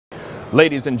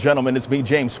Ladies and gentlemen, it's me,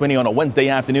 James Swinney, on a Wednesday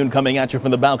afternoon coming at you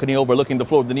from the balcony overlooking the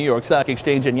floor of the New York Stock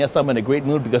Exchange. And yes, I'm in a great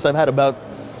mood because I've had about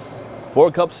 4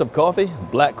 cups of coffee,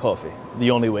 black coffee,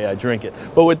 the only way I drink it.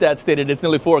 But with that stated, it's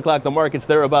nearly 4 o'clock. The markets,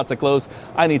 they're about to close.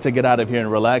 I need to get out of here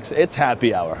and relax. It's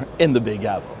happy hour in the Big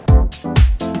Apple.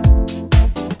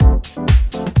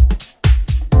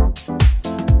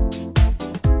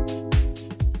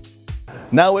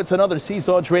 Now it's another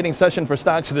seesaw trading session for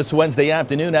stocks this Wednesday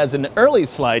afternoon as an early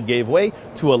slide gave way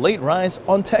to a late rise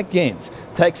on tech gains.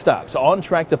 Tech stocks on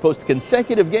track to post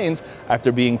consecutive gains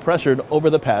after being pressured over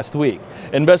the past week.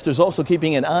 Investors also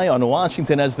keeping an eye on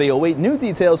Washington as they await new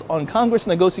details on Congress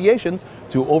negotiations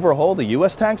to overhaul the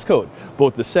U.S. tax code.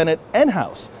 Both the Senate and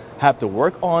House have to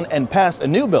work on and pass a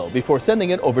new bill before sending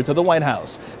it over to the White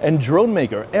House. And drone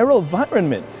maker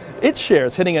AeroVironment, its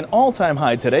shares hitting an all-time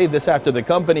high today. This after the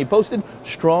company posted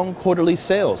strong quarterly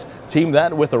sales. Team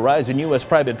that with a rise in U.S.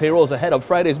 private payrolls ahead of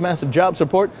Friday's massive jobs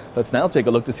report. Let's now take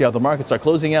a look to see how the markets are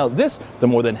closing out this, the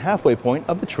more than halfway point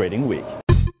of the trading week.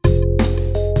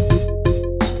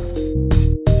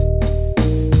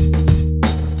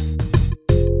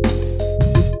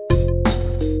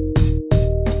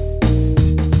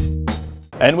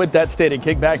 And with that stated,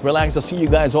 kick back, relax. I'll see you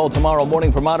guys all tomorrow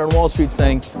morning for Modern Wall Street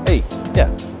saying, hey, yeah,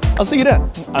 I'll see you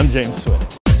then. I'm James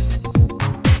Swinney.